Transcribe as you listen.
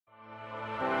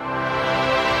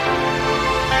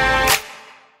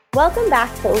Welcome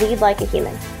back to Lead Like a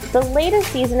Human, the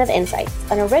latest season of Insights,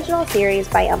 an original series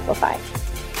by Amplify.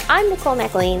 I'm Nicole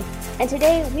McLean, and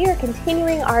today we are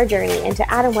continuing our journey into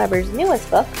Adam Weber's newest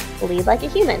book, Lead Like a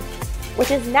Human, which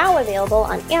is now available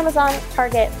on Amazon,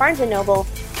 Target, Barnes & Noble,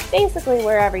 basically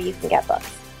wherever you can get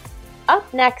books.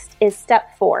 Up next is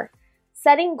Step 4,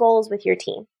 setting goals with your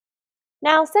team.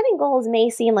 Now, setting goals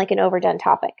may seem like an overdone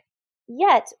topic,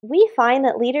 yet we find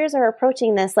that leaders are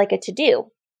approaching this like a to-do,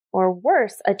 or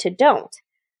worse, a to-don't.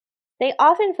 They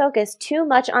often focus too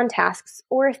much on tasks,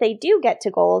 or if they do get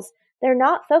to goals, they're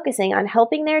not focusing on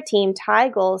helping their team tie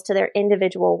goals to their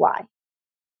individual why.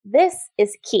 This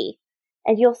is key,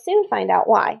 and you'll soon find out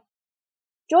why.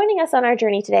 Joining us on our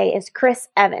journey today is Chris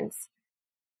Evans.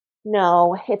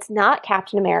 No, it's not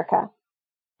Captain America.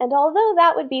 And although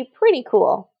that would be pretty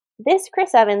cool, this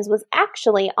Chris Evans was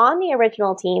actually on the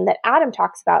original team that Adam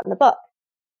talks about in the book.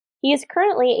 He is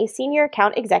currently a senior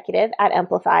account executive at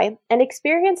Amplify and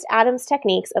experienced Adam's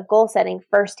techniques of goal setting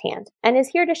firsthand and is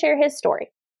here to share his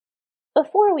story.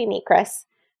 Before we meet Chris,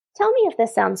 tell me if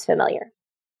this sounds familiar.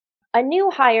 A new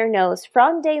hire knows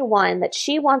from day one that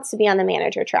she wants to be on the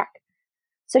manager track.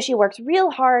 So she works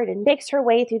real hard and makes her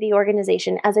way through the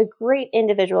organization as a great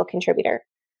individual contributor,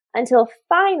 until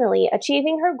finally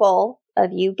achieving her goal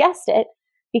of, you guessed it,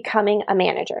 becoming a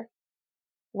manager.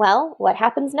 Well, what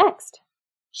happens next?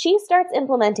 She starts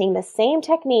implementing the same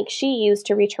technique she used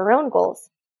to reach her own goals,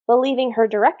 believing her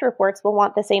direct reports will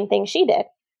want the same thing she did.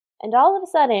 And all of a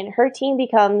sudden, her team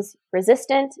becomes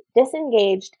resistant,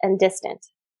 disengaged, and distant.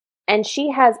 And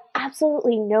she has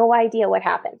absolutely no idea what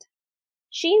happened.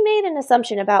 She made an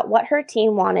assumption about what her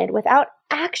team wanted without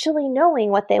actually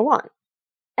knowing what they want.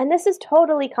 And this is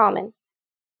totally common.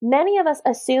 Many of us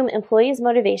assume employees'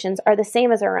 motivations are the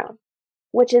same as our own,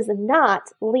 which is not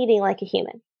leading like a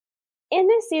human. In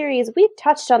this series, we've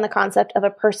touched on the concept of a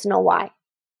personal why.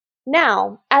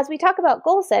 Now, as we talk about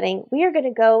goal setting, we are going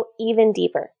to go even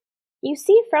deeper. You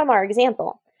see from our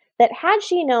example that had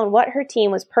she known what her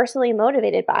team was personally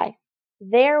motivated by,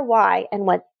 their why, and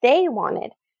what they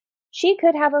wanted, she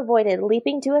could have avoided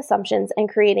leaping to assumptions and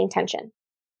creating tension.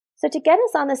 So to get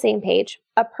us on the same page,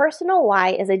 a personal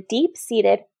why is a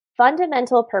deep-seated,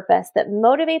 fundamental purpose that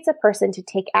motivates a person to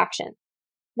take action.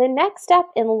 The next step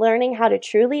in learning how to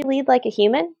truly lead like a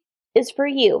human is for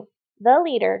you, the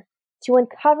leader, to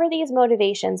uncover these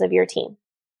motivations of your team.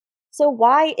 So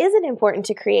why is it important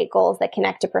to create goals that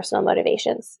connect to personal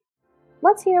motivations?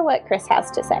 Let's hear what Chris has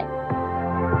to say.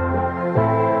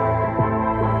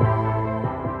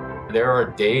 There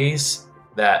are days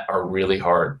that are really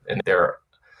hard, and there are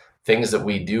things that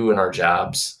we do in our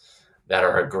jobs that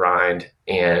are a grind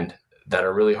and that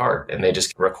are really hard, and they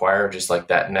just require just like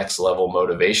that next level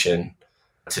motivation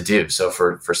to do. So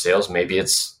for sales, maybe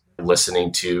it's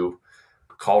listening to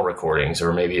call recordings,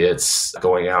 or maybe it's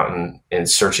going out and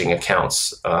searching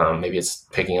accounts. Maybe it's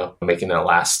picking up, making that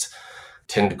last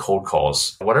 10 cold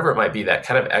calls, whatever it might be, that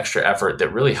kind of extra effort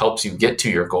that really helps you get to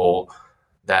your goal.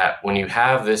 That when you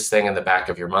have this thing in the back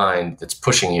of your mind that's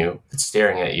pushing you, it's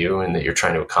staring at you, and that you're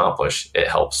trying to accomplish, it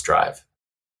helps drive.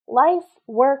 Life,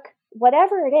 work,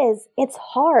 whatever it is, it's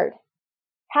hard.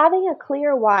 Having a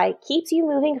clear why keeps you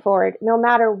moving forward no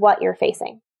matter what you're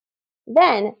facing.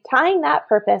 Then, tying that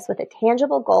purpose with a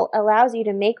tangible goal allows you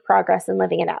to make progress in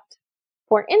living it out.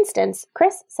 For instance,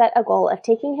 Chris set a goal of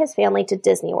taking his family to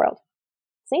Disney World.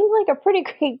 Seems like a pretty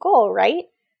great goal, right?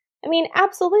 I mean,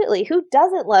 absolutely, who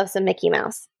doesn't love some Mickey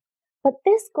Mouse? But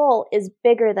this goal is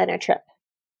bigger than a trip.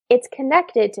 It's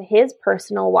connected to his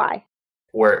personal why.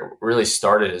 Where it really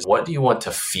started is, what do you want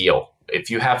to feel? If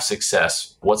you have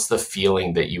success, what's the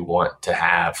feeling that you want to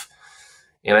have?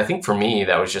 And I think for me,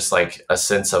 that was just like a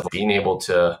sense of being able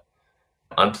to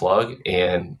unplug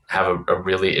and have a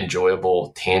really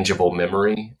enjoyable, tangible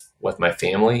memory with my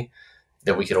family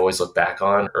that we could always look back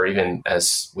on, or even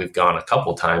as we've gone a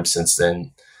couple times since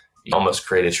then, you almost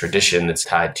create a tradition that's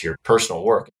tied to your personal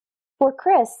work. For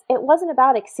Chris, it wasn't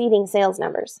about exceeding sales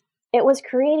numbers. It was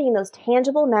creating those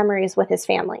tangible memories with his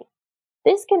family.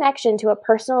 This connection to a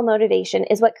personal motivation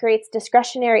is what creates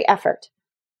discretionary effort,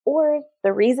 or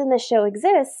the reason this show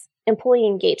exists, employee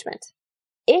engagement.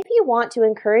 If you want to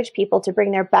encourage people to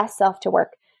bring their best self to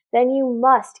work, then you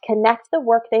must connect the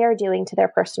work they are doing to their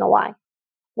personal why.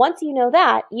 Once you know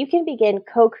that, you can begin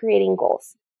co-creating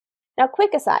goals. Now,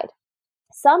 quick aside,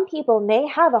 some people may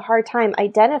have a hard time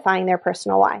identifying their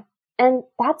personal why, and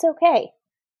that's okay.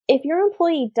 If your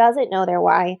employee doesn't know their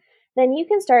why, then you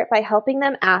can start by helping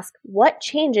them ask what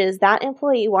changes that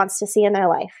employee wants to see in their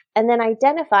life, and then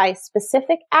identify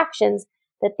specific actions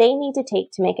that they need to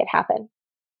take to make it happen.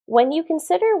 When you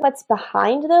consider what's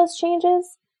behind those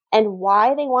changes and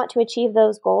why they want to achieve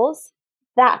those goals,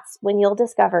 that's when you'll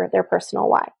discover their personal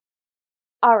why.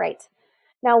 All right,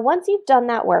 now once you've done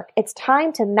that work, it's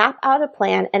time to map out a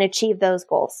plan and achieve those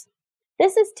goals.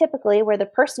 This is typically where the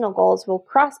personal goals will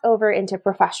cross over into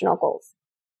professional goals.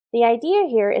 The idea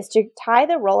here is to tie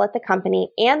the role at the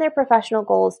company and their professional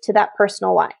goals to that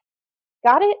personal why.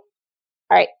 Got it?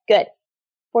 All right, good.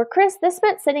 For Chris, this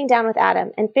meant sitting down with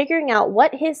Adam and figuring out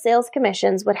what his sales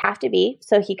commissions would have to be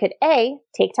so he could A,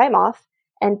 take time off,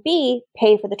 and B,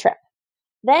 pay for the trip.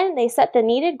 Then they set the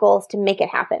needed goals to make it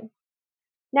happen.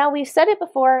 Now, we've said it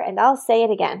before, and I'll say it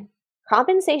again.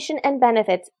 Compensation and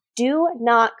benefits do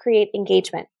not create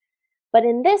engagement. But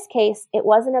in this case, it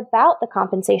wasn't about the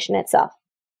compensation itself,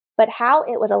 but how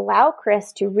it would allow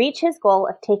Chris to reach his goal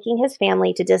of taking his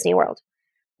family to Disney World,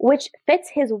 which fits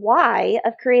his why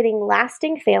of creating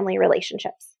lasting family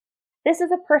relationships. This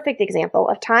is a perfect example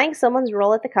of tying someone's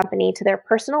role at the company to their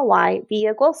personal why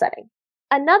via goal setting.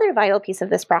 Another vital piece of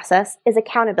this process is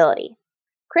accountability.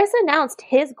 Chris announced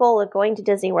his goal of going to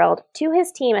Disney World to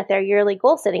his team at their yearly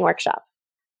goal-setting workshop.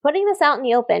 Putting this out in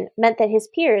the open meant that his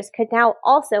peers could now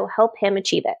also help him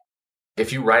achieve it.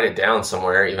 If you write it down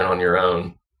somewhere, even on your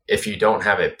own, if you don't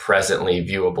have it presently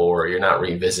viewable or you're not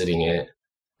revisiting it,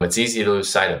 it's easy to lose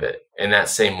sight of it. In that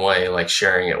same way, like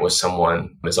sharing it with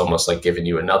someone is almost like giving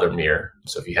you another mirror.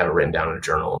 So if you have it written down in a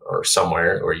journal or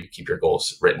somewhere, or you keep your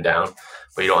goals written down,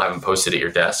 but you don't have them posted at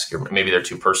your desk, or maybe they're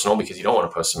too personal because you don't want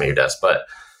to post them at your desk. But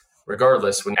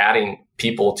regardless, when adding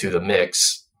people to the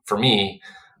mix, for me,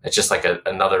 it's just like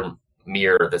another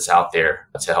mirror that's out there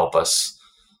to help us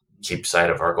keep sight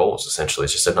of our goals. Essentially,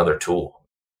 it's just another tool.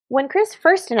 When Chris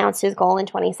first announced his goal in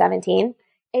 2017,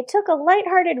 it took a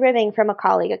lighthearted ribbing from a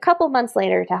colleague a couple months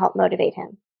later to help motivate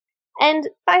him. And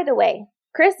by the way,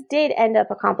 Chris did end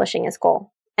up accomplishing his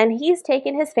goal, and he's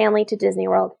taken his family to Disney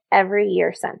World every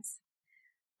year since.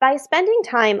 By spending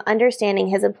time understanding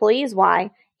his employees'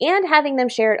 why and having them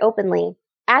share it openly,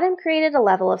 Adam created a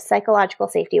level of psychological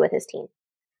safety with his team,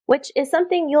 which is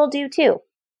something you'll do too.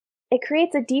 It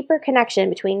creates a deeper connection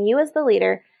between you as the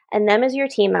leader and them as your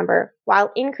team member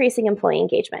while increasing employee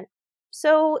engagement.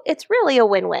 So it's really a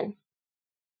win-win.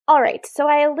 All right, so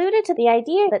I alluded to the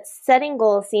idea that setting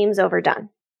goals seems overdone.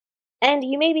 And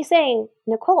you may be saying,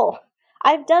 Nicole,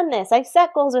 I've done this. I've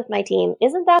set goals with my team.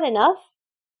 Isn't that enough?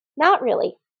 Not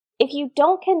really. If you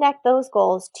don't connect those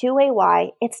goals to a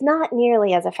why, it's not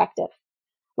nearly as effective.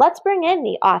 Let's bring in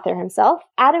the author himself,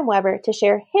 Adam Weber, to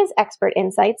share his expert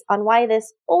insights on why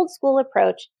this old school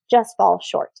approach just falls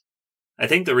short. I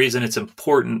think the reason it's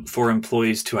important for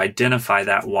employees to identify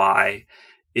that why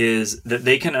is that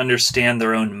they can understand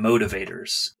their own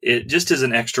motivators. It just is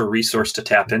an extra resource to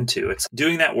tap into. It's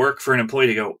doing that work for an employee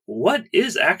to go, what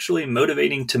is actually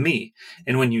motivating to me?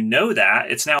 And when you know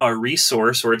that, it's now a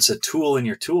resource or it's a tool in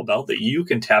your tool belt that you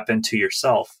can tap into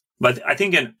yourself. But I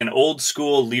think an old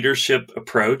school leadership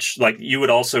approach, like you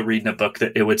would also read in a book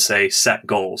that it would say set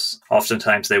goals.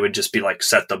 Oftentimes they would just be like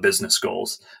set the business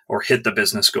goals or hit the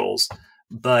business goals.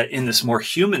 But in this more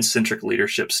human-centric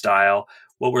leadership style,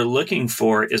 what we're looking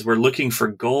for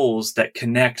goals that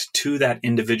connect to that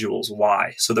individual's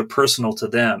why. So they're personal to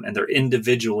them and they're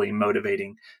individually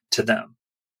motivating to them.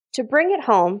 To bring it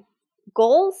home,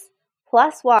 goals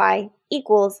plus why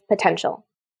equals potential.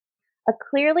 A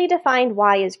clearly defined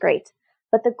why is great,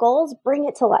 but the goals bring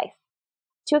it to life.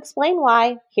 To explain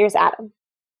why, here's Adam.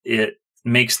 It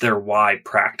makes their why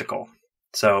practical.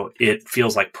 So it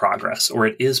feels like progress, or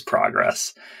it is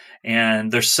progress.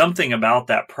 And there's something about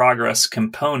that progress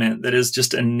component that is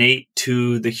just innate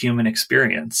to the human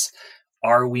experience.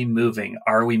 Are we moving?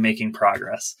 Are we making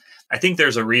progress? I think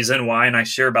there's a reason why, and I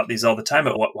share about these all the time,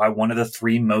 but why one of the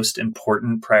three most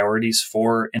important priorities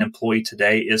for an employee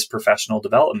today is professional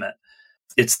development.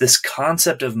 It's this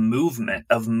concept of movement,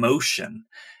 of motion.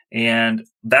 And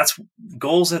that's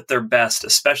goals at their best,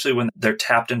 especially when they're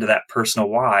tapped into that personal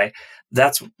why.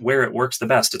 That's where it works the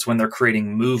best. It's when they're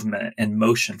creating movement and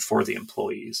motion for the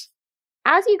employees.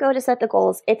 As you go to set the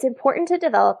goals, it's important to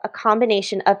develop a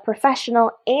combination of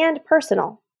professional and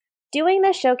personal. Doing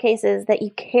this showcases that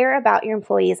you care about your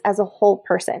employees as a whole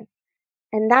person.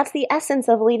 And that's the essence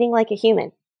of leading like a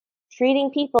human,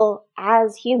 treating people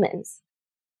as humans.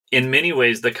 In many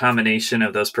ways, the combination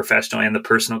of those professional and the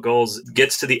personal goals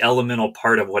gets to the elemental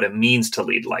part of what it means to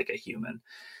lead like a human,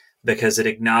 because it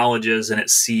acknowledges and it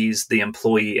sees the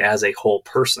employee as a whole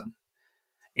person.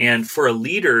 And for a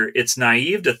leader, it's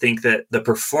naive to think that the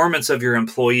performance of your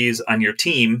employees on your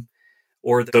team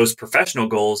or those professional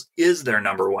goals is their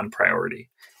number one priority.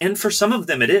 And for some of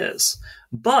them it is,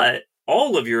 but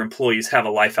all of your employees have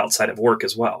a life outside of work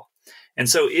as well. And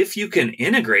so if you can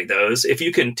integrate those, if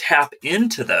you can tap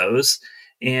into those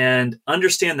and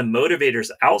understand the motivators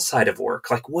outside of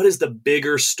work, like what is the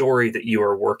bigger story that you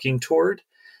are working toward?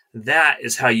 That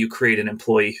is how you create an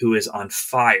employee who is on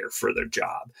fire for their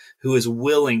job, who is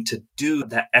willing to do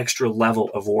that extra level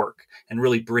of work and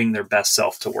really bring their best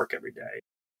self to work every day.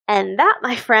 And that,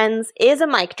 my friends, is a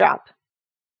mic drop.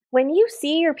 When you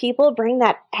see your people bring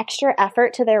that extra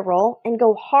effort to their role and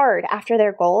go hard after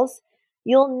their goals,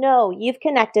 you'll know you've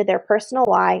connected their personal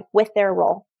why with their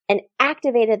role and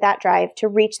activated that drive to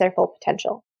reach their full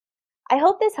potential. I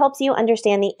hope this helps you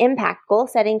understand the impact goal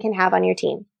setting can have on your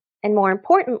team, and more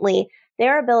importantly,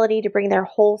 their ability to bring their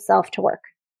whole self to work.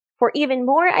 For even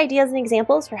more ideas and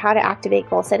examples for how to activate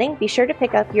goal setting, be sure to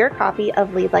pick up your copy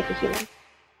of Lead Like a Human.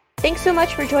 Thanks so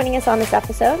much for joining us on this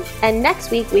episode, and next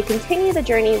week we continue the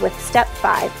journey with Step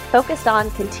 5, focused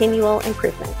on continual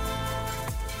improvement.